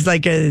red is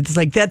it's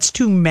like that's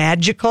too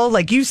magical,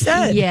 like you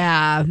said.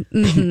 Yeah.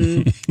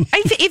 Mm-hmm.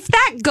 If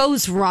that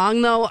goes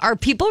wrong, though, are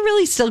people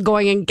really still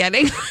going and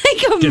getting a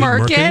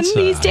merkin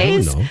these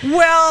days?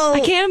 Well, I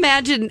can't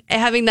imagine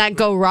having that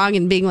go wrong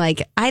and being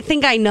like, I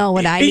think I know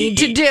what I need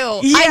to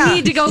do. I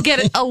need to go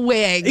get a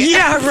wig.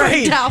 Yeah,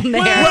 right. Down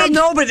there. Well,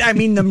 no, but I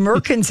mean, the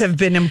merkins have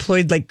been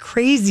employed like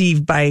crazy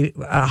by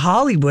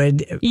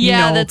Hollywood.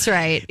 Yeah, that's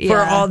right. For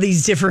all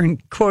these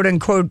different quote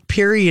unquote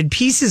period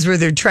pieces where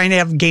they're trying to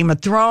have Game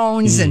of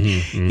Thrones and,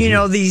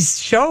 these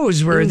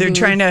shows where they're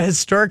trying to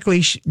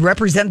historically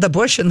represent the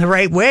bush in the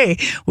right way,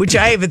 which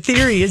I have a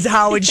theory is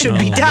how it should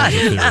be done.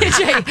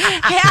 Which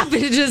I happen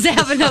to just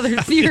have another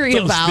theory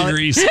about.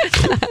 Theories.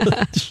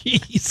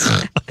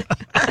 Jeez.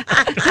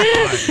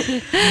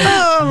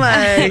 Oh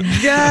my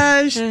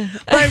gosh.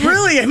 But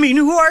really, I mean,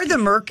 who are the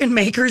merkin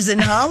makers in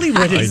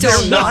Hollywood? Is there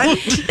one?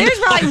 There's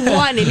probably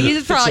one, and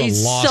he's probably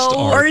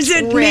so or is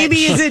it rich.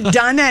 Is it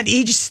done at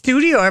each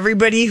studio?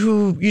 Everybody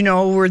who,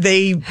 where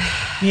they,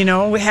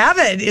 have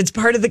it. It's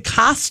part of the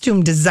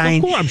costume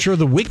design. Oh, I'm sure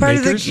the wig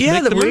makers.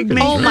 The wig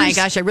makers. Oh my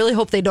gosh, I really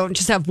hope they don't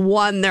just have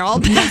one. They're all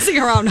passing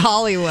around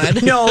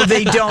Hollywood. No,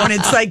 they don't.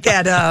 It's like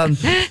that.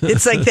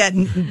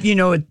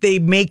 They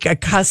make a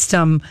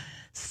custom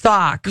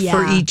sock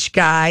for each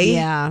guy.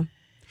 Yeah.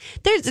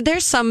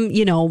 There's some,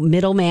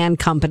 middleman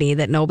company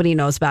that nobody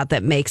knows about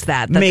that makes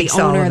the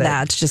owner of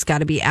that's just got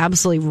to be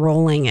absolutely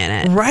rolling in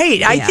it. Right.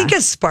 Yeah. I think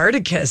of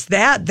Spartacus.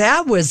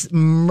 That was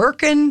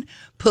Merkin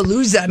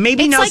Palooza.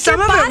 Maybe now some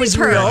of it was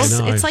real.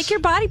 It's like your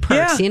body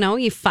purse.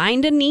 You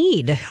find a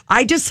need.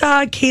 I just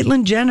saw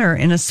Caitlyn Jenner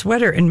in a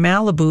sweater in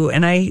Malibu,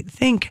 and I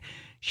think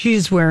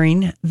she's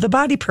wearing the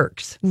Body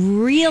Perks.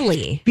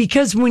 Really?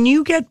 Because when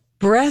you get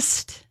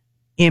breast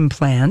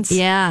implants,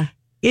 Yeah.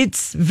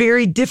 it's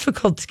very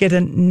difficult to get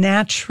a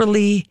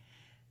naturally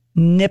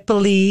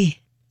nipply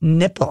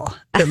nipple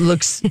that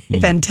looks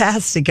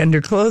fantastic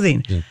under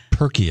clothing.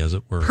 Perky, as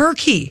it were.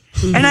 Perky.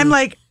 And I'm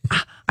like,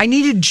 I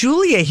needed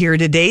Julia here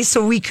today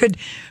so we could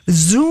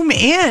zoom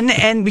in,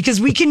 and because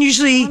we can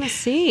usually I want to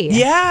see.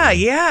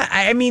 Yeah.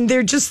 I mean,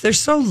 they're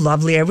so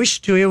lovely. I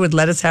wish Julia would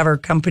let us have our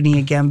company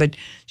again, but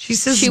she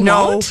says She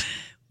no. won't?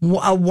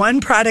 A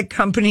one product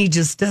company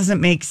just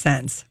doesn't make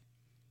sense.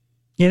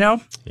 You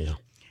know? Yeah.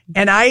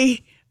 And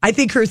I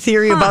think her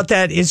theory about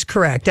that is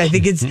correct. I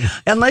think it's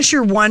unless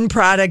your one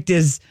product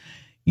is,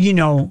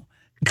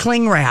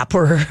 cling wrap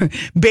or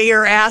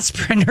Bayer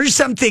aspirin or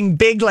something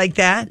big like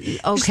that. Okay.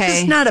 It's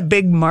just not a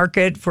big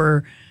market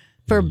for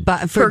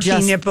perky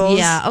just nipples.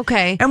 Yeah,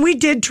 okay. And we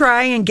did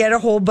try and get a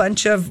whole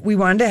bunch we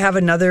wanted to have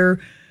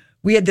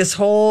we had this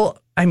whole,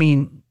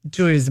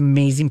 Julia's an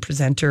amazing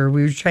presenter.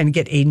 We were trying to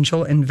get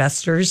angel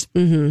investors.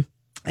 Mm-hmm.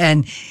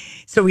 And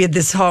so we had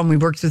this hall, and we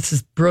worked with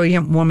this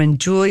brilliant woman,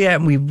 Julia,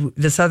 and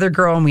this other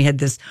girl, and we had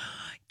this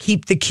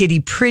Keep the Kitty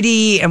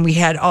Pretty, and we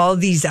had all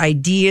these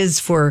ideas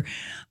for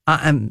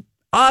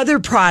other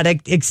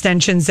product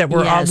extensions that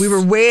were Yes. we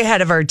were way ahead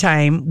of our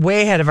time.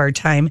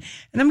 And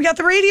then we got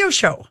the radio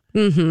show.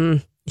 Mm-hmm.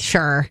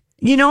 Sure.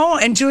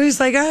 And Julie's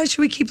like,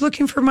 should we keep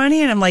looking for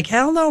money? And I'm like,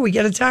 hell no, we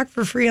got to talk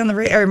for free on the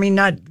radio.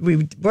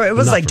 It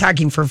was like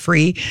talking for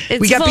free.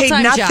 It's we got paid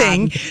full-time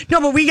nothing. job. No,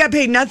 but we got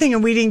paid nothing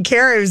and we didn't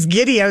care. It was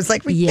giddy. I was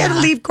like, we got to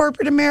leave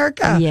corporate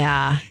America.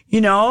 Yeah.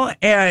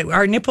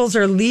 Our nipples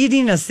are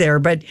leading us there.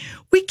 But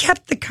we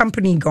kept the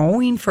company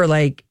going for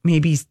like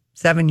maybe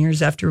 7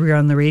 years after we were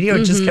on the radio.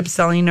 It just kept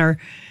selling our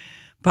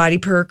Body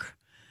Perk.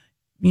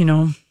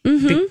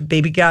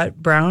 Baby got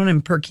brown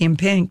and perky and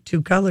pink,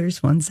 2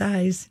 colors, 1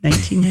 size,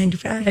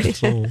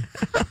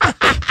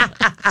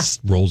 1995. Just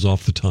rolls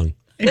off the tongue.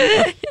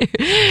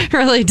 It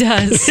really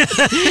does.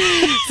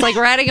 It's like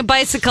riding a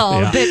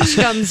bicycle. Yeah.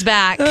 Bitch comes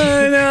back.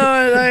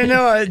 I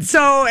know it.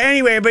 So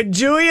anyway, but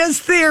Julia's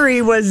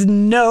theory was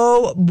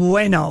no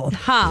bueno.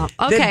 Huh.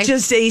 Okay. That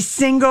just a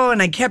single,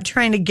 and I kept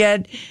trying to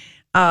get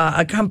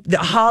the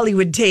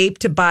Hollywood tape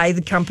to buy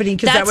the company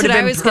because that would have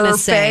been That's what I was perfect. going to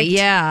say.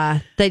 Yeah,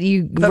 that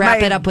you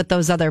wrap it up with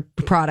those other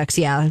products.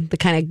 Yeah, the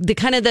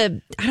kind of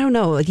I don't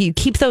know. You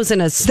keep those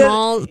in a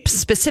small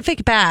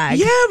specific bag.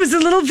 Yeah, it was a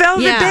little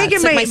velvet bag.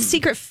 It's And like my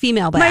secret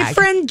female bag. My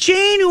friend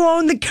Jane, who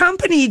owned the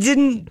company,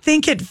 didn't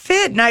think it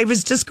fit, and I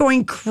was just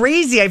going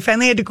crazy. I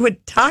finally had to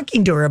quit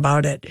talking to her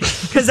about it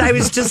because I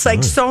was just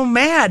like so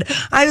mad.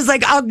 I was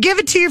like, "I'll give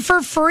it to you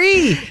for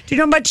free." Do you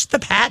know how much the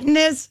patent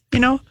is?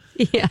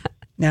 Yeah.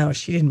 No,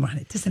 she didn't want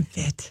it. It doesn't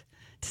fit.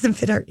 It doesn't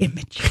fit our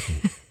image.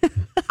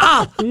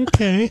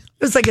 Okay. It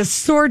was like a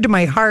sword to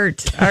my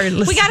heart. All right,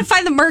 We got to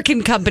find the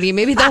Merkin company.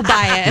 Maybe they'll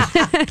buy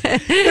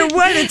it.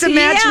 what? It's a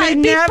match made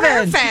in it'd be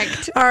heaven.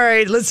 perfect. All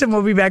right, listen,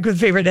 we'll be back with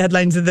favorite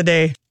headlines of the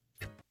day.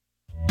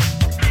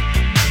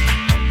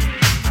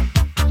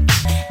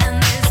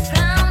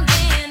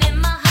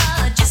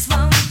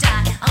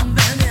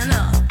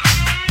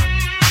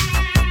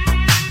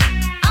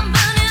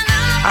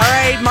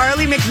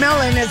 Marley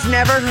McMillan has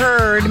never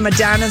heard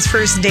Madonna's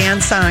first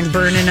dance song,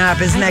 Burning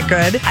Up. Isn't that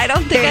good? I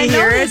don't think I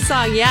know this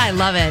song. Yeah, I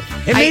love it.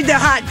 It made the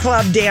hot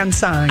club dance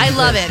song. I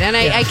love it. And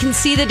I can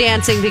see the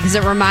dancing because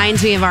it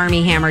reminds me of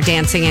Armie Hammer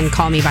dancing in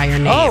Call Me By Your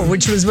Name. Oh,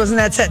 wasn't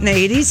that set in the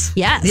 80s?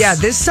 Yes. Yeah,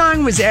 this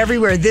song was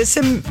everywhere. This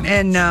and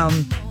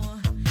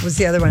what's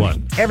the other one? What?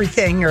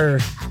 Everything or...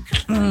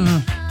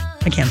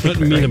 I can't think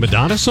of it. You mean the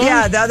Madonna song?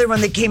 Yeah, the other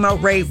one that came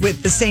out right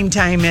with the same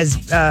time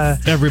as...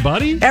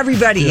 Everybody?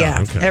 Everybody,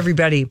 yeah. Okay.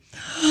 Everybody.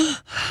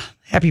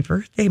 Happy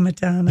birthday,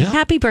 Madonna. Yeah.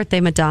 Happy birthday,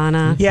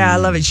 Madonna. Yeah, I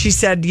love it. She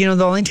said, the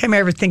only time I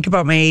ever think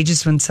about my age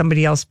is when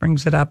somebody else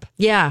brings it up.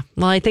 Yeah.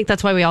 Well, I think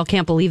that's why we all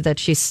can't believe that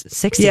she's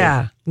 60.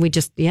 Yeah. We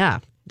just,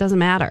 doesn't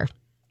matter.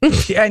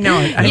 I know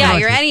it. I know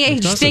you're any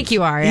age you think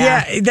you are.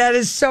 Yeah, that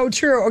is so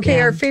true. Okay,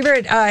 our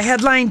favorite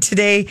headline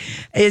today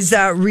is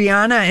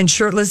Rihanna and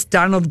shirtless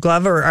Donald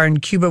Glover are in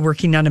Cuba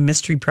working on a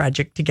mystery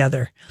project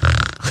together.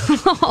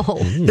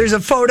 There's a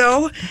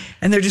photo,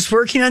 and they're just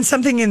working on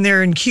something, and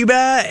they're in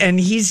Cuba, and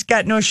he's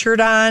got no shirt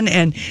on,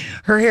 and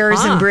her hair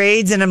is in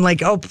braids, and I'm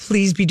like, oh,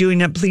 please be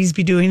doing it, please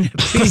be doing it,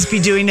 please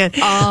be doing it.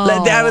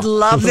 I would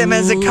love them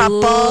as a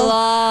couple.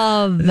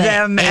 Love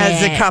them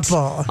as a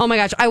couple. Oh my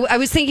gosh, I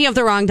was thinking of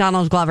the wrong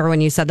Donald Glover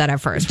when you said that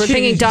at first. We're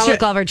thinking Donald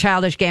Glover,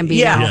 Childish Gambino.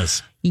 Yeah.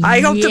 Yes.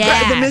 I hope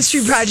the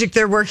mystery project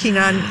they're working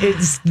on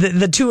is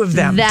the two of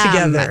them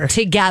together.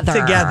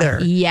 Together.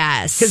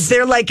 Yes. Because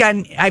they're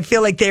I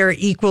feel like they're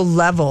equal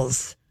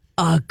levels.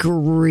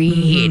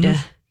 Agreed.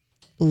 Mm-hmm.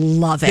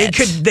 Love it.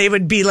 They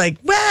would be like,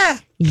 wah.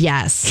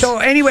 Yes. So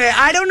anyway,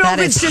 I don't know if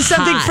it's just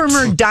something from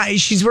her.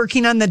 She's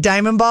working on the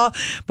Diamond Ball.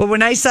 But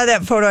when I saw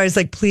that photo, I was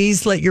like,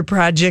 please let your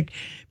project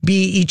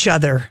be each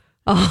other.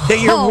 That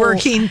you're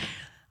working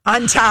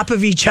on top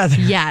of each other.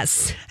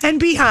 Yes. And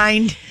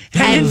behind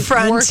and in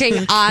front.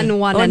 Working on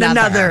one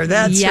another.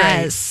 That's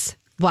yes.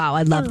 right. Wow,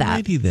 I love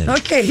that. Alrighty then.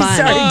 Okay, Fun.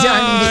 sorry,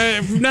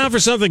 Johnny. Now for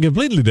something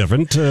completely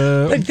different.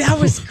 But that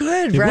was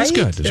good, It right? was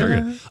good.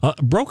 Sure good.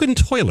 Broken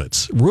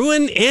toilets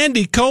ruin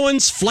Andy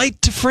Cohen's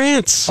flight to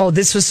France. Oh,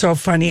 this was so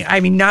funny. I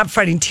mean, not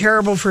funny,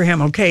 terrible for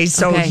him. Okay,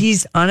 so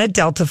he's on a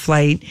Delta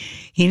flight.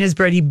 He and his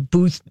buddy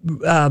Bruce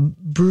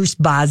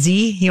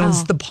Bozzi. He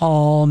owns the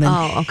Palm.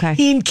 And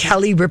he and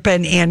Kelly Ripa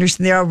and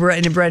Anderson. They're all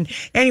running and running.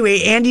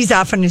 Anyway, Andy's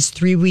off on his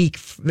 3-week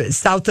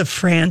south of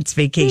France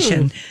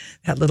vacation.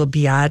 That little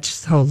biatch,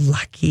 so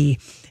lucky.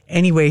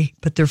 Anyway,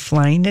 but they're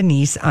flying to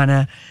Nice on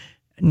a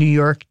New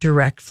York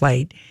direct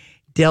flight.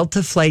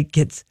 Delta flight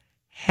gets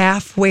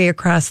halfway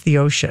across the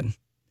ocean.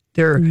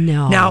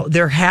 Now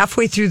they're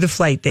halfway through the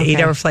flight, the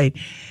 8-hour flight,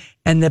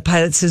 and the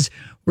pilot says,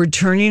 "We're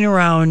turning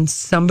around.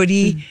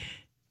 Somebody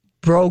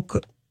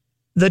broke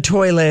the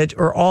toilet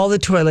or all the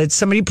toilets.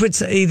 Somebody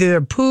puts either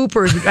a poop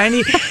or threw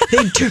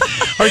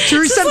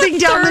something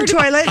down the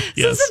toilet."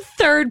 This is the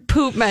third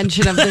poop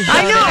mention of the show.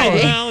 I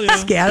know.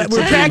 Well, yeah.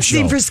 We're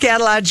practicing for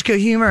scatological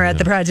humor at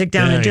the Project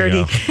Down and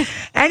Dirty.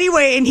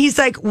 Anyway, and he's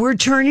like, "We're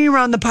turning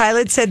around." The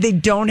pilot said they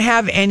don't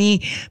have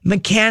any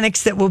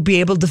mechanics that will be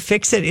able to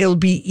fix it. It'll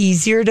be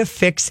easier to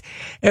fix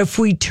if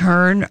we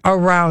turn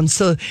around.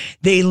 So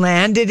they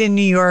landed in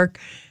New York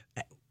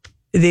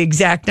the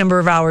exact number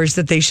of hours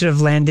that they should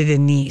have landed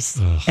in Nice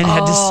and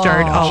had to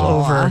start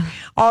all over.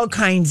 All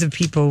kinds of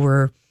people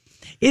were.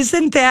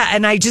 Isn't that?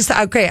 And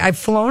I've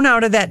flown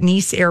out of that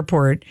Nice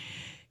airport.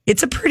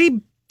 It's a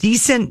pretty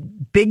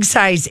decent, big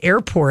size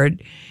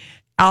airport.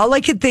 All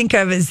I could think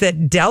of is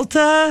that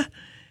Delta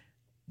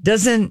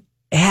doesn't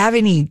have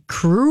any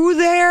crew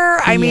there.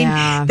 I mean,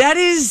 that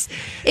is...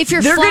 If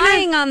you're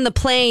flying on the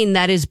plane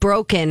that is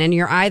broken and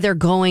you're either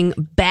going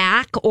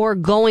back or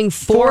going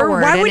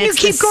forward, why wouldn't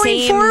you keep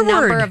going forward?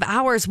 Number of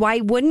hours,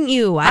 why wouldn't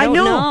you? I don't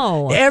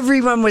know.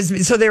 Everyone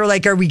was... So they were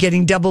like, are we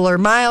getting double our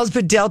miles?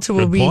 But Delta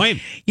will be... point.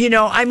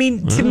 I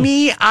mean, to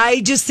me,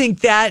 I just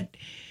think that...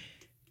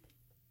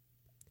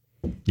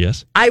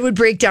 Yes. I would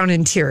break down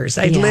in tears.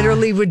 I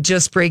literally would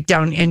just break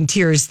down in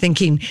tears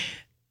thinking...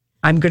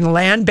 I'm going to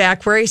land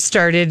back where I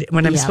started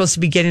when I'm supposed to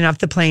be getting off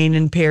the plane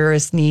in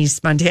Paris,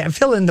 Nice, Montana.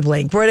 Fill in the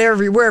blank,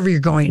 wherever you're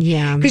going.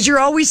 Yeah. Because you're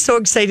always so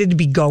excited to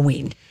be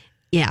going.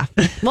 Yeah.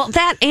 Well,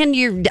 that and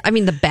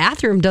the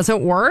bathroom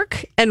doesn't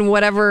work and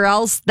whatever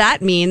else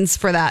that means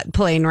for that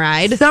plane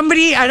ride.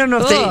 Somebody, I don't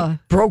know if they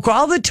broke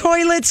all the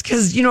toilets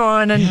because,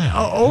 on an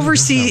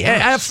overseas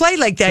a flight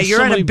like that,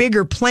 you're on a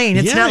bigger plane.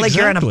 It's not like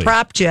you're on a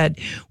prop jet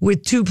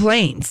with 2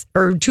 planes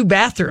or 2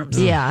 bathrooms.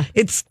 Yeah.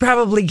 It's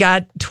probably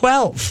got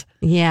 12.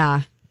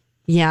 Yeah.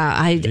 Yeah,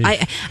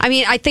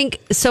 I think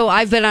so.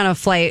 I've been on a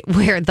flight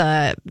where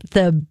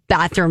the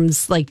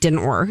bathrooms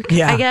didn't work.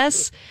 I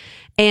guess,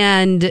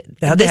 and this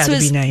had to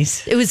be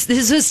nice.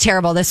 This was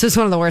terrible. This was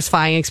one of the worst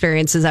flying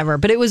experiences ever.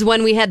 But it was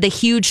when we had the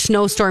huge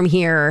snowstorm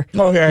here.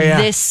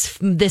 This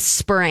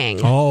spring.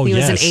 Oh, it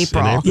was in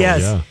April.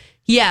 Yes. Yeah.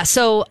 Yeah,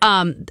 so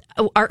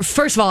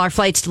first of all, our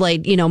flight's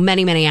delayed,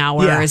 many, many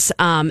hours.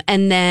 And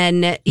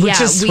then,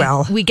 Which is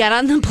swell. We get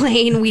on the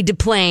plane, we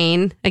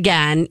deplane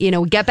again,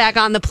 we get back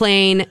on the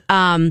plane.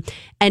 And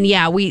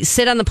we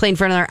sit on the plane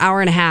for another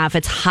hour and a half.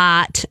 It's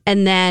hot.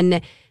 And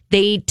then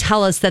they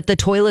tell us that the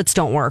toilets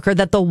don't work or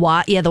that the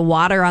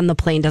water on the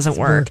plane doesn't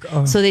work.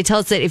 So they tell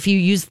us that if you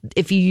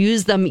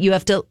use them, you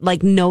have to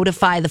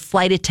notify the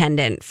flight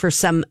attendant for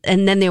some,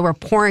 and then they were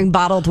pouring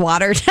bottled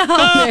water down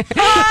there.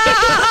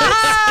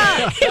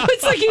 It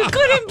was like you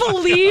couldn't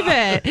believe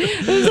it.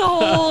 It was a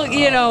whole,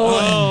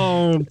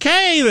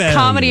 okay then.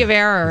 comedy of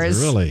errors.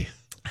 Really?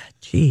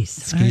 Jeez.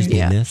 Excuse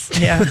me, miss.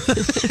 Yeah.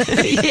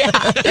 Do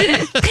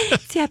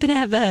you happen to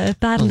have a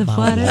bottle of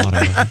water?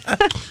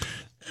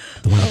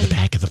 The one at the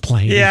back of the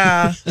plane.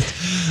 Yeah.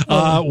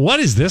 What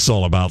is this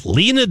all about?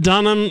 Lena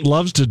Dunham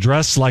loves to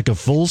dress like a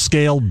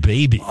full-scale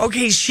baby.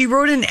 Okay, she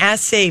wrote an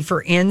essay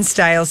for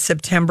InStyle's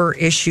September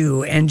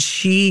issue, and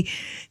she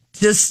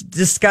just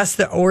discussed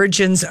the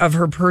origins of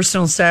her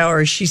personal style,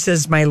 or she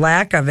says, my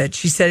lack of it.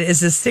 She said,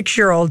 as a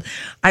 6-year-old,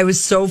 I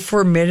was so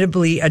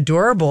formidably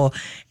adorable.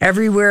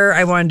 Everywhere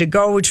I wanted to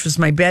go, which was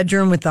my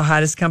bedroom with the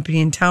hottest company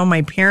in town,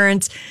 my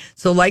parents.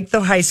 So like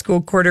the high school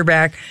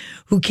quarterback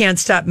who can't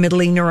stop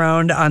middling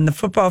around on the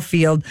football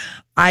field,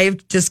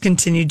 I've just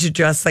continued to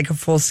dress like a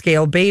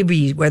full-scale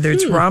baby, whether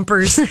it's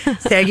rompers,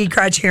 saggy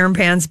crotch harem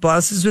pants,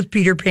 blouses with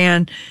Peter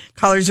Pan,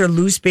 collars, or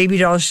loose baby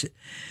doll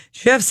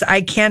shifts.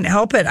 I can't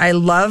help it. I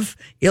love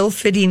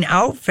ill-fitting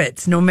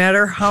outfits, no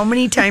matter how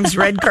many times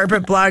red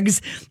carpet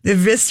blogs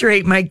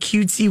eviscerate my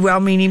cutesy,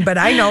 well-meaning, but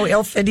I know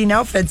ill-fitting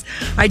outfits.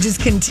 I just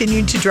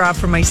continue to draw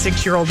from my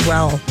 6-year-old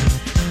well.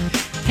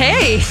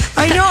 Hey,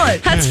 I know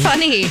it. That's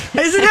funny.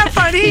 Isn't that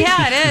funny?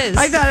 Yeah, it is.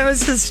 I thought it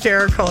was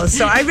hysterical.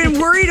 So I've been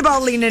worried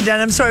about Lena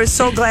Dunham, so I was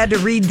so glad to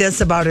read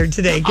this about her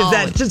today because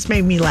that just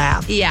made me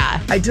laugh.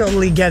 Yeah. I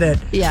totally get it.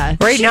 Yeah.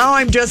 Right now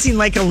I'm dressing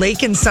like a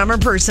lake and summer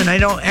person. I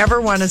don't ever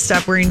want to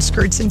stop wearing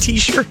skirts and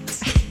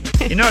t-shirts.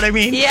 You know what I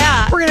mean?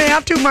 Yeah. We're going to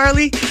have to,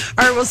 Marley.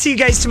 All right, we'll see you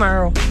guys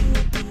tomorrow.